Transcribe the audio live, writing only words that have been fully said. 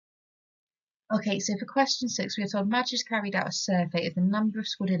Okay, so for question 6, we are told Madge carried out a survey of the number of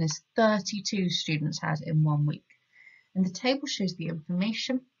school dinners 32 students had in 1 week. And the table shows the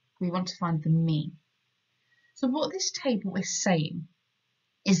information. We want to find the mean. So what this table is saying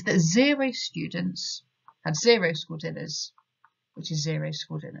is that 0 students had 0 school dinners, which is 0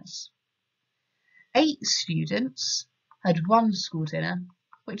 school dinners. 8 students had 1 school dinner,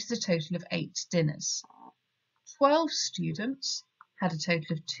 which is a total of 8 dinners. 12 students had a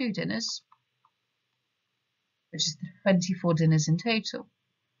total of 2 dinners, which is 24 dinners in total.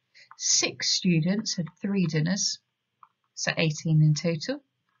 6 students had 3 dinners, so 18 in total.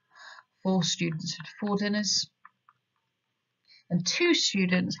 4 students had 4 dinners, and 2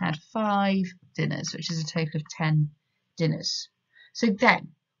 students had 5 dinners, which is a total of 10 dinners. So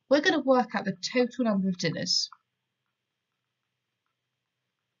then we're going to work out the total number of dinners.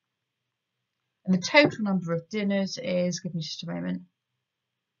 And the total number of dinners is, give me just a moment.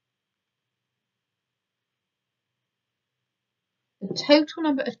 The total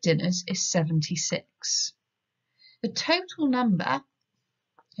number of dinners is 76. The total number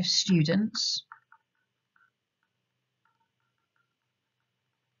of students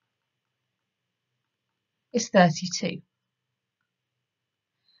is 32.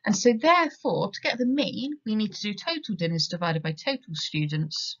 And so therefore, to get the mean, we need to do total dinners divided by total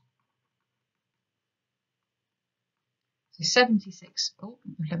students. So 76, oh,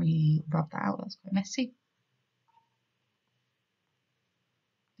 let me rub that out, that's quite messy.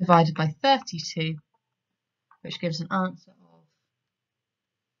 Divided by 32, which gives an answer of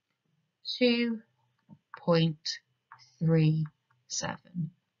 2.375.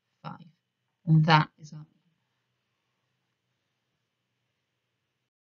 And that is our